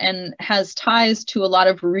distributed and has ties to a lot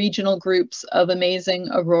of regional groups of amazing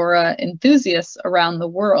aurora enthusiasts around the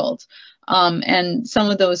world. And some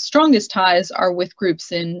of those strongest ties are with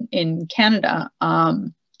groups in Canada.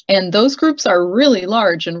 And those groups are really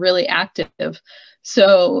large and really active.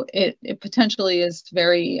 So it potentially is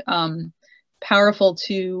very powerful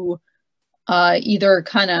to either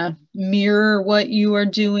kind of mirror what you are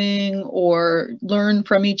doing or learn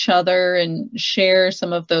from each other and share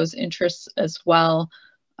some of those interests as well.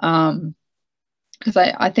 Because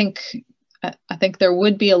I think there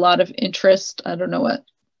would be a lot of interest. I don't know what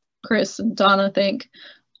Chris and Donna think,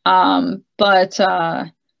 or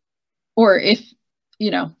if,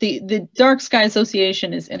 you know, the Dark Sky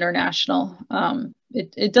Association is international.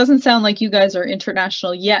 It doesn't sound like you guys are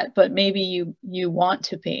international yet, but maybe you want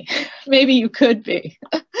to be. Maybe you could be.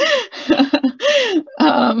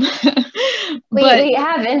 We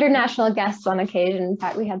have international guests on occasion. In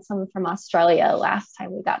fact, we had someone from Australia last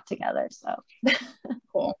time we got together. So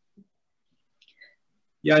cool.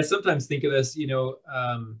 Yeah, I sometimes think of this, you know,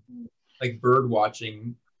 like bird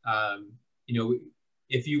watching. You know,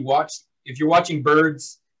 if you're watching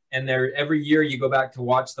birds, and every year you go back to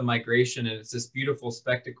watch the migration, and it's this beautiful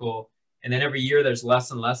spectacle. And then every year there's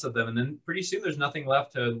less and less of them. And then pretty soon there's nothing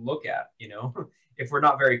left to look at, you know, if we're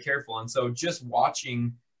not very careful. And so just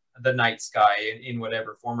watching the night sky in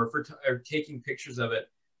whatever form, or taking pictures of it,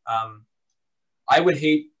 I would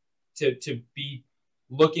hate to be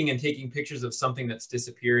looking and taking pictures of something that's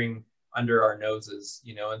disappearing under our noses,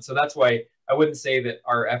 you know. And so that's why I wouldn't say that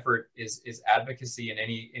our effort is advocacy in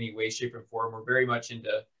any way, shape, or form. We're very much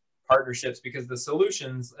into partnerships, because the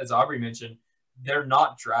solutions, as Aubrey mentioned, they're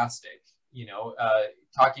not drastic. You know,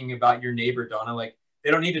 talking about your neighbor, Donna, like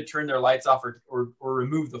they don't need to turn their lights off or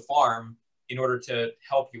remove the farm in order to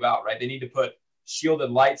help you out, right? They need to put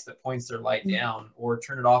shielded lights that points their light down, or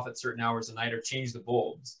turn it off at certain hours of night, or change the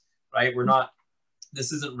bulbs, right?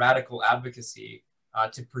 This isn't radical advocacy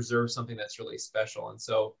to preserve something that's really special. And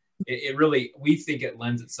so it really, we think it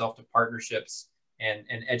lends itself to partnerships and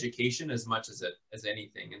education as much as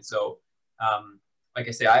anything. And so, like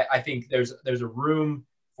I say, I think there's a room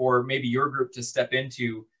for maybe your group to step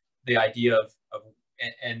into the idea of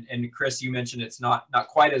and Chris, you mentioned it's not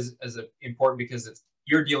quite as important, because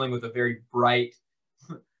you're dealing with a very bright,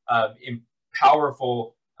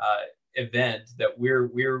 powerful event that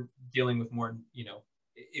we're dealing with more. You know,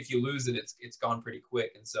 if you lose it, it's gone pretty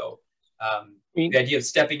quick. And so the idea of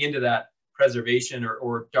stepping into that preservation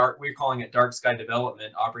or dark, we're calling it dark sky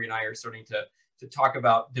development. Aubrey and I are starting to talk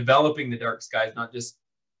about developing the dark skies, not just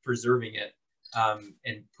preserving it,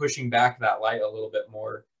 and pushing back that light a little bit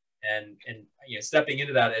more, and you know, stepping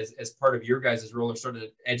into that as part of your guys' role, or sort of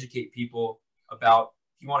educate people about,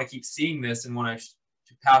 if you want to keep seeing this and want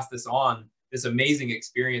to pass this on, this amazing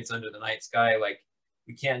experience under the night sky, like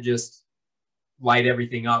we can't just light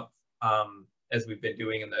everything up as we've been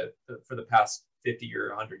doing for the past 50 or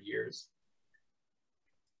 100 years.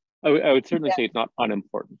 I would certainly say it's not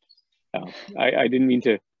unimportant. I didn't mean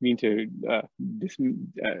to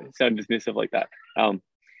sound dismissive like that.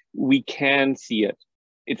 We can see it.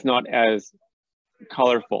 It's not as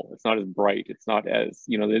colorful. It's not as bright. It's not as,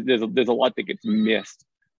 you know, there's a lot that gets missed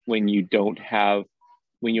when you don't have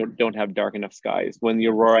dark enough skies. When the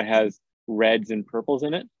aurora has reds and purples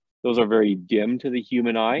in it, those are very dim to the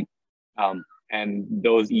human eye, and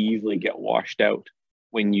those easily get washed out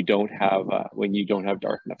when you don't have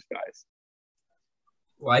dark enough skies.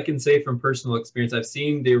 Well, I can say from personal experience, I've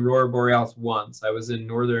seen the aurora borealis once. I was in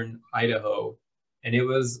northern Idaho, and it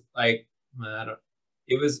was like,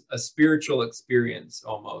 it was a spiritual experience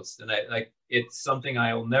almost, and it's something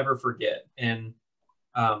I'll never forget. And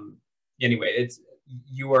anyway,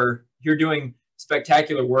 you're doing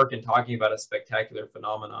spectacular work and talking about a spectacular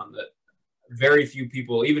phenomenon that very few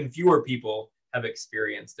people, even fewer people, have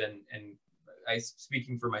experienced. And I,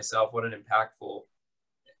 speaking for myself, what an impactful,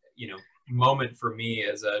 you know, moment for me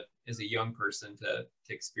as a young person to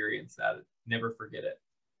experience that. Never forget it.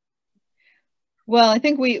 Well, I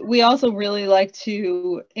think we also really like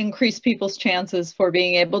to increase people's chances for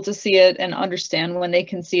being able to see it and understand when they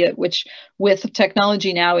can see it, which with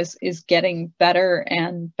technology now is getting better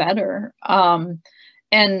and better.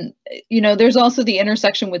 And, you know, there's also the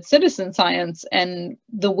intersection with citizen science and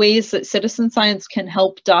the ways that citizen science can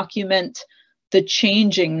help document the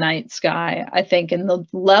changing night sky, I think, and the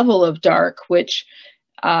level of dark, which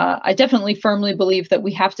I definitely firmly believe that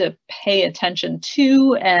we have to pay attention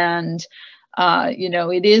to. And you know,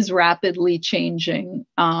 it is rapidly changing.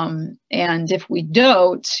 And if we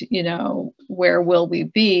don't, you know, where will we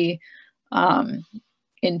be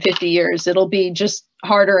in 50 years? It'll be just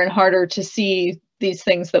harder and harder to see these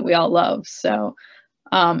things that we all love. So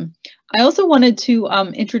I also wanted to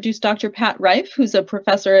introduce Dr. Pat Reif, who's a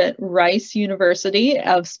professor at Rice University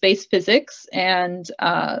of Space Physics and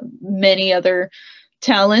many other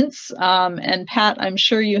talents. And Pat, I'm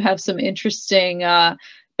sure you have some interesting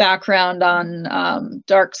background on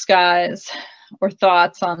dark skies or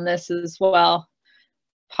thoughts on this as well,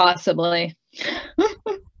 possibly.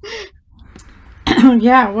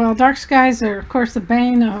 Yeah, well, dark skies are, of course, the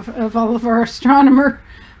bane of all of our astronomer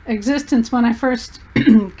existence. When I first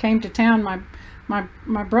came to town,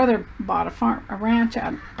 my brother bought a ranch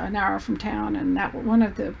out an hour from town, and that one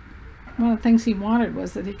of the things he wanted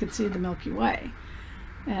was that he could see the Milky Way.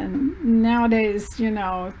 And nowadays, you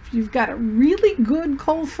know, if you've got a really good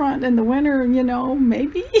cold front in the winter, you know,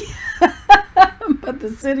 maybe, but the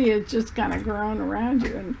city is just kind of grown around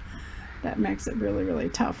you, and that makes it really, really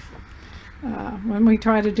tough. When we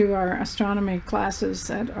try to do our astronomy classes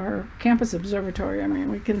at our campus observatory, I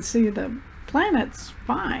mean, we can see the planets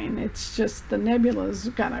fine. It's just the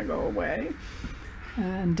nebulas kind of go away.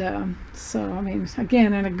 And so, I mean,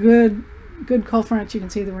 again, in a good cold front, you can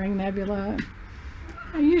see the Ring Nebula.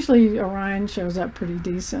 Usually Orion shows up pretty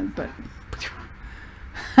decent, but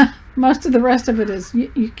most of the rest of it is,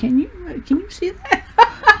 can you see that?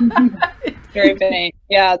 Very faint.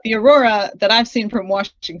 Yeah, the aurora that I've seen from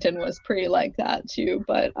Washington was pretty like that too,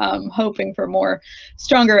 but hoping for more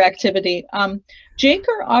stronger activity. Jake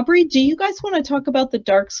or Aubrey, do you guys want to talk about the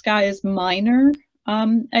dark skies minor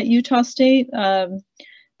at Utah State?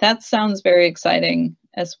 That sounds very exciting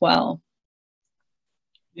as well.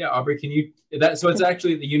 Yeah, Aubrey, can you, so it's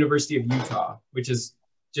actually at the University of Utah, which is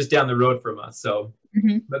just down the road from us. So,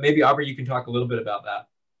 but maybe Aubrey, you can talk a little bit about that.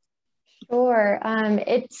 Sure.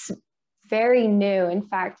 It's very new. In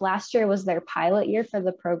fact, last year was their pilot year for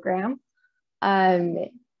the program. I've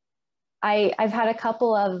had a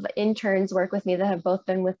couple of interns work with me that have both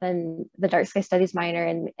been within the Dark Sky Studies minor,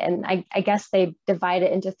 and I guess they divide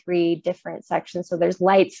it into 3 different sections. So there's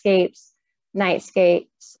lightscapes,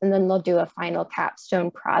 nightscapes, and then they'll do a final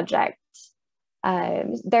capstone project.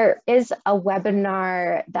 There is a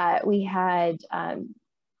webinar that we had,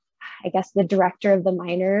 I guess the director of the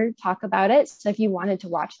minor talk about it. So if you wanted to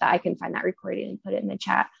watch that, I can find that recording and put it in the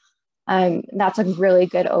chat. That's a really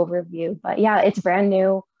good overview, but yeah, it's brand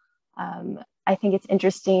new. I think it's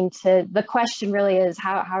interesting the question really is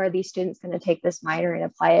how are these students going to take this minor and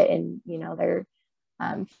apply it in, you know, their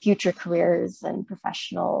future careers and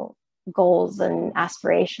professional goals and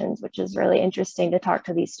aspirations, which is really interesting to talk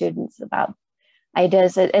to these students about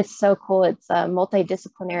ideas. It's so cool. It's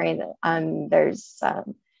multidisciplinary. There's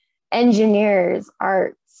engineers,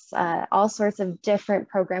 arts, all sorts of different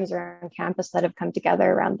programs around campus that have come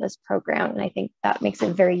together around this program. And I think that makes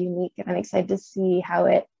it very unique. And I'm excited to see how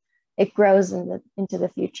it grows into the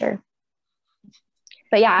future.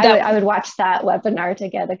 But yeah, I would watch that webinar to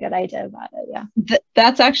get a good idea about it. Yeah.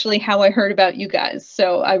 That's actually how I heard about you guys.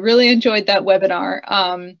 So I really enjoyed that webinar.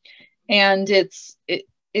 And it's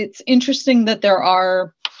interesting that there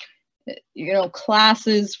are, you know,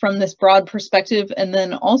 classes from this broad perspective, and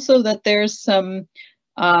then also that there's some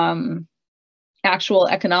actual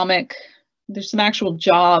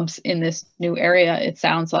jobs in this new area, it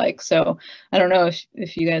sounds like. So I don't know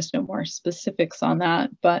if you guys know more specifics on that,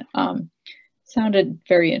 but sounded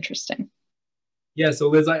very interesting. Yeah, so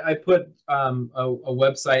Liz, I put a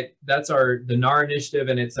website, that's the NAR initiative,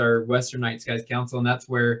 and it's our Western Night Skies Council, and that's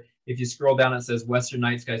where, if you scroll down, it says Western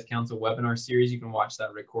Night Skies Council webinar series. You can watch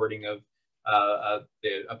that recording of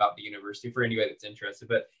about the university for anybody that's interested.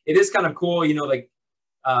 But it is kind of cool, you know, like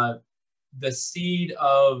the seed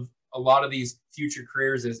of a lot of these future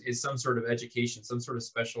careers is some sort of education, some sort of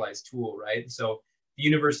specialized tool, right? So the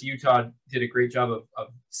University of Utah did a great job of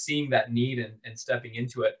seeing that need and stepping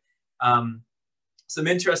into it. Some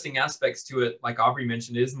interesting aspects to it, like Aubrey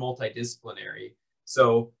mentioned, is multidisciplinary.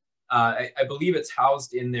 So I believe it's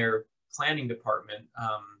housed in their planning department,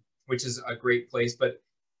 which is a great place. But,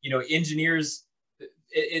 you know, engineers,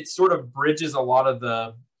 it sort of bridges a lot of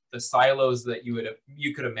the silos that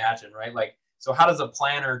you could imagine, right? Like, so how does a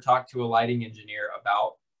planner talk to a lighting engineer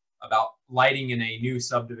about lighting in a new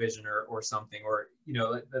subdivision or something, or, you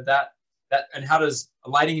know, that and how does a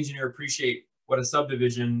lighting engineer appreciate what a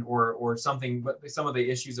subdivision or something, what some of the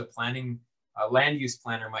issues of planning, land use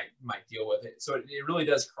planner might deal with it. So it really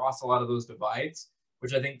does cross a lot of those divides,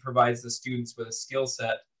 which I think provides the students with a skill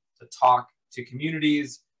set to talk to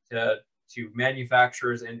communities, to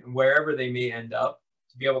manufacturers, and wherever they may end up,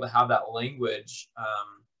 to be able to have that language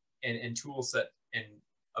and tool set and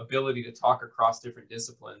ability to talk across different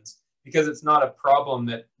disciplines, because it's not a problem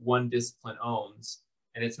that one discipline owns,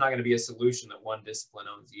 and it's not going to be a solution that one discipline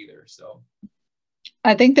owns either. So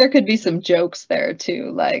I think there could be some jokes there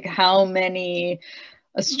too, like how many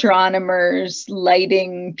astronomers,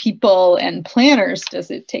 lighting people, and planners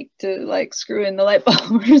does it take to like screw in the light bulb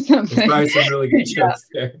or something? There's probably some really good jokes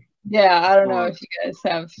there. Yeah, I don't know if you guys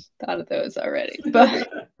have thought of those already, but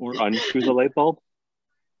or unscrew the light bulb.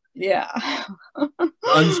 Yeah.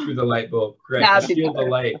 Unscrew the light bulb, correct? Shield the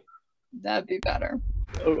light. That'd be better.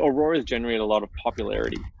 Auroras generate a lot of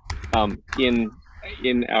popularity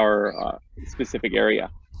in our specific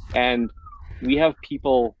area, and we have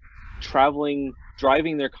people driving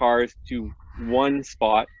their cars to one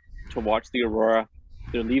spot to watch the aurora.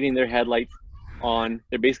 They're leaving their headlights on.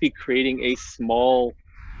 They're basically creating a small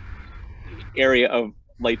area of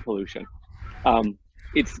light pollution.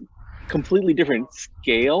 It's completely different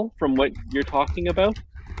scale from what you're talking about,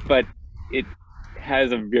 but it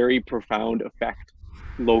has a very profound effect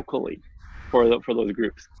locally for those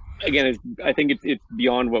groups. Again, I think it's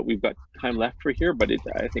beyond what we've got time left for here, but it's,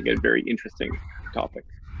 I think, a very interesting topic.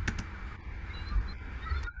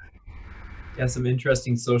 Yeah, some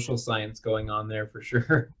interesting social science going on there for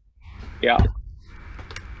sure. Yeah.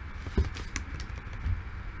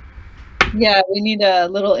 Yeah, we need a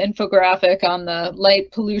little infographic on the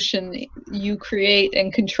light pollution you create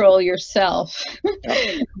and control yourself.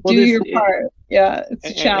 Well, do your part. Yeah, it's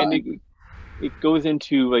a challenge. And it goes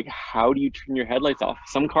into like, how do you turn your headlights off?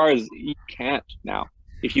 Some cars you can't now.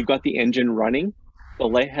 If you've got the engine running,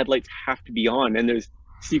 the headlights have to be on, and there's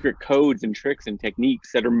secret codes and tricks and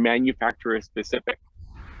techniques that are manufacturer specific.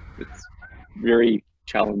 It's very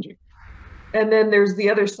challenging. And then there's the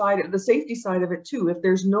other side, the safety side of it too. If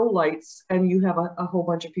there's no lights and you have a whole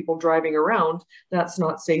bunch of people driving around, that's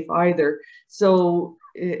not safe either. So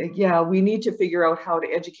yeah, we need to figure out how to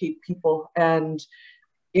educate people, and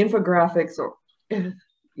infographics, or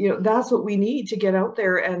that's what we need to get out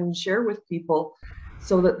there and share with people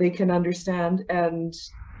so that they can understand and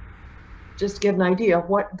just get an idea of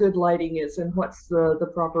what good lighting is and what's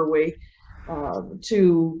the proper way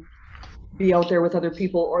to be out there with other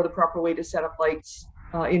people, or the proper way to set up lights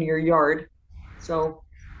in your yard. So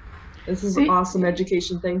this is awesome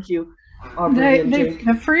education. Thank you, Aubrey and Jake.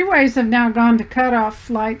 The freeways have now gone to cut off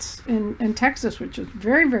lights in Texas, which is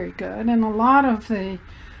very, very good. And a lot of the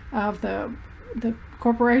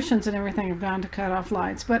corporations and everything have gone to cut off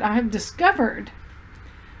lights. But I have discovered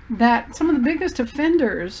that some of the biggest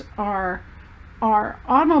offenders are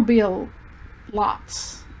automobile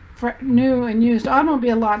lots, for new and used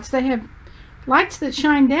automobile lots. They have lights that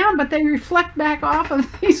shine down, but they reflect back off of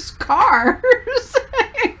these cars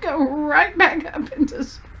and go right back up into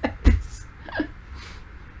space.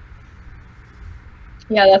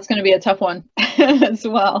 Yeah, that's going to be a tough one as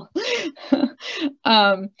well.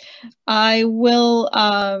 I will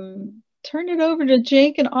turn it over to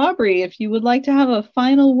Jake and Aubrey if you would like to have a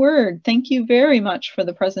final word. Thank you very much for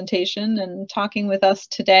the presentation and talking with us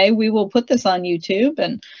today. We will put this on YouTube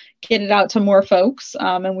and get it out to more folks,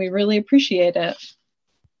 and we really appreciate it.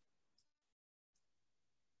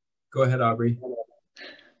 Go ahead, Aubrey.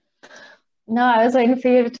 No, I was waiting for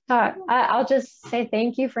you to talk. I'll just say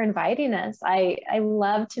thank you for inviting us. I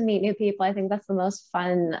love to meet new people. I think that's the most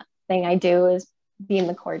fun thing I do, is being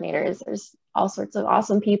the coordinators. There's all sorts of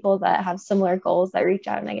awesome people that have similar goals that reach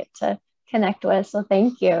out and I get to connect with. So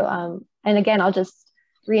thank you. And again, I'll just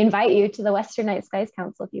re-invite you to the Western Night Skies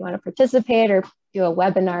Council if you want to participate or do a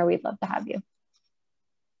webinar. We'd love to have you.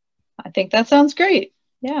 I think that sounds great.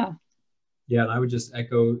 Yeah. Yeah, and I would just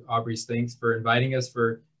echo Aubrey's thanks for inviting us,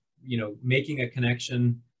 for making a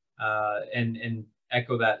connection, and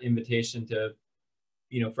echo that invitation to,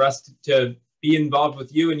 for us to be involved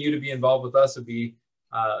with you, and you to be involved with us would be,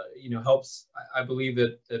 helps. I believe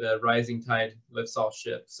that a rising tide lifts all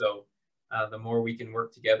ships. So the more we can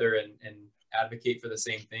work together and advocate for the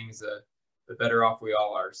same things, the better off we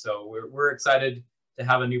all are. So we're excited to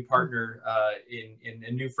have a new partner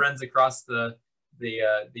and new friends across the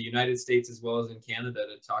United States as well as in Canada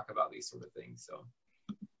to talk about these sort of things. So.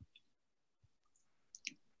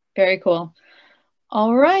 Very cool.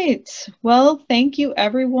 All right. Well, thank you,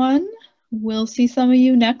 everyone. We'll see some of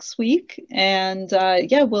you next week. And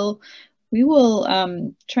yeah, we will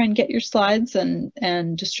try and get your slides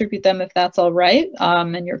and distribute them if that's all right,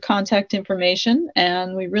 and your contact information.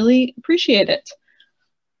 And we really appreciate it.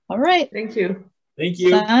 All right. Thank you. Thank you.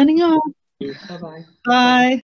 Signing off. Bye-bye. Bye.